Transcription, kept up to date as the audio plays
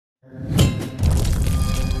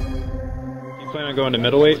plan on going to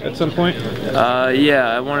middleweight at some point? Yeah,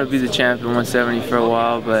 I want to be the champ at 170 for a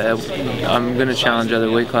while, but I'm going to challenge other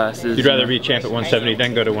weight classes. You'd rather be champ at 170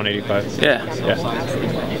 than go to 185?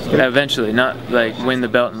 Yeah, eventually, not like win the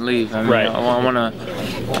belt and leave. I mean, right. I want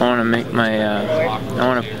to make my, I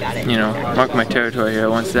want to, you know, mark my territory here at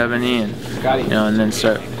 170, and you know, and then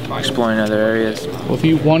start exploring other areas. Well, if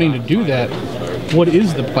you're wanting to do that, what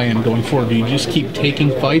is the plan going forward? Do you just keep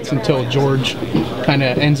taking fights until George kind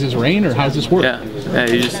of ends his reign, or how does this work? Yeah,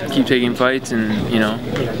 you just keep taking fights, and you know,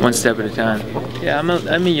 one step at a time. Yeah, I'm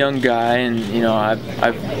a young guy, and you know,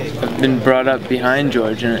 I've been brought up behind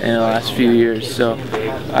George in the last few years, so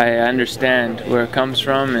I understand where it comes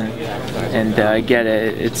from, and I get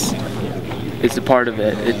it. It's a part of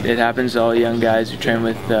it. It happens to all young guys who train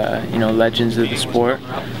with you know, legends of the sport.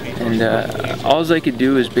 And all I could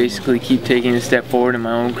do is basically keep taking a step forward in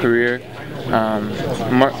my own career,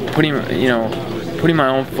 putting my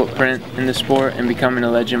own footprint in the sport and becoming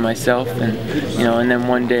a legend myself. And you know, and then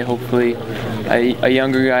one day, hopefully, a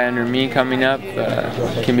younger guy under me coming up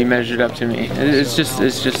can be measured up to me. It's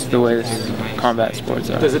just the way this combat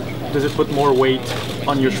sports are. Does it put more weight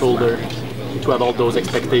on your shoulder to have all those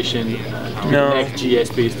expectations? No. Next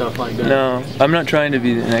GSP, stuff like that? No, I'm not trying to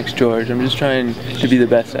be the next George. I'm just trying to be the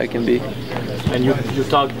best I can be. And you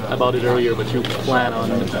talked about it earlier, but you plan on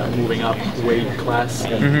moving up weight class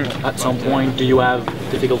at some point. Do you have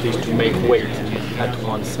difficulties to make weight at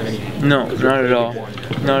 170? No, not at all.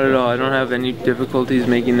 Not at all. I don't have any difficulties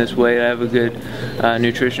making this weight. I have a good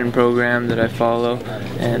nutrition program that I follow,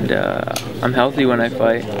 and I'm healthy when I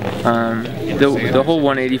fight. The whole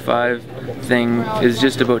 185 thing is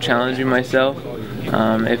just about challenging myself.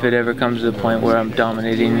 If it ever comes to the point where I'm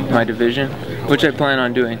dominating my division, which I plan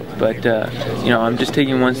on doing, but you know, I'm just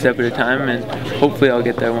taking one step at a time, and hopefully I'll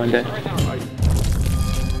get there one day.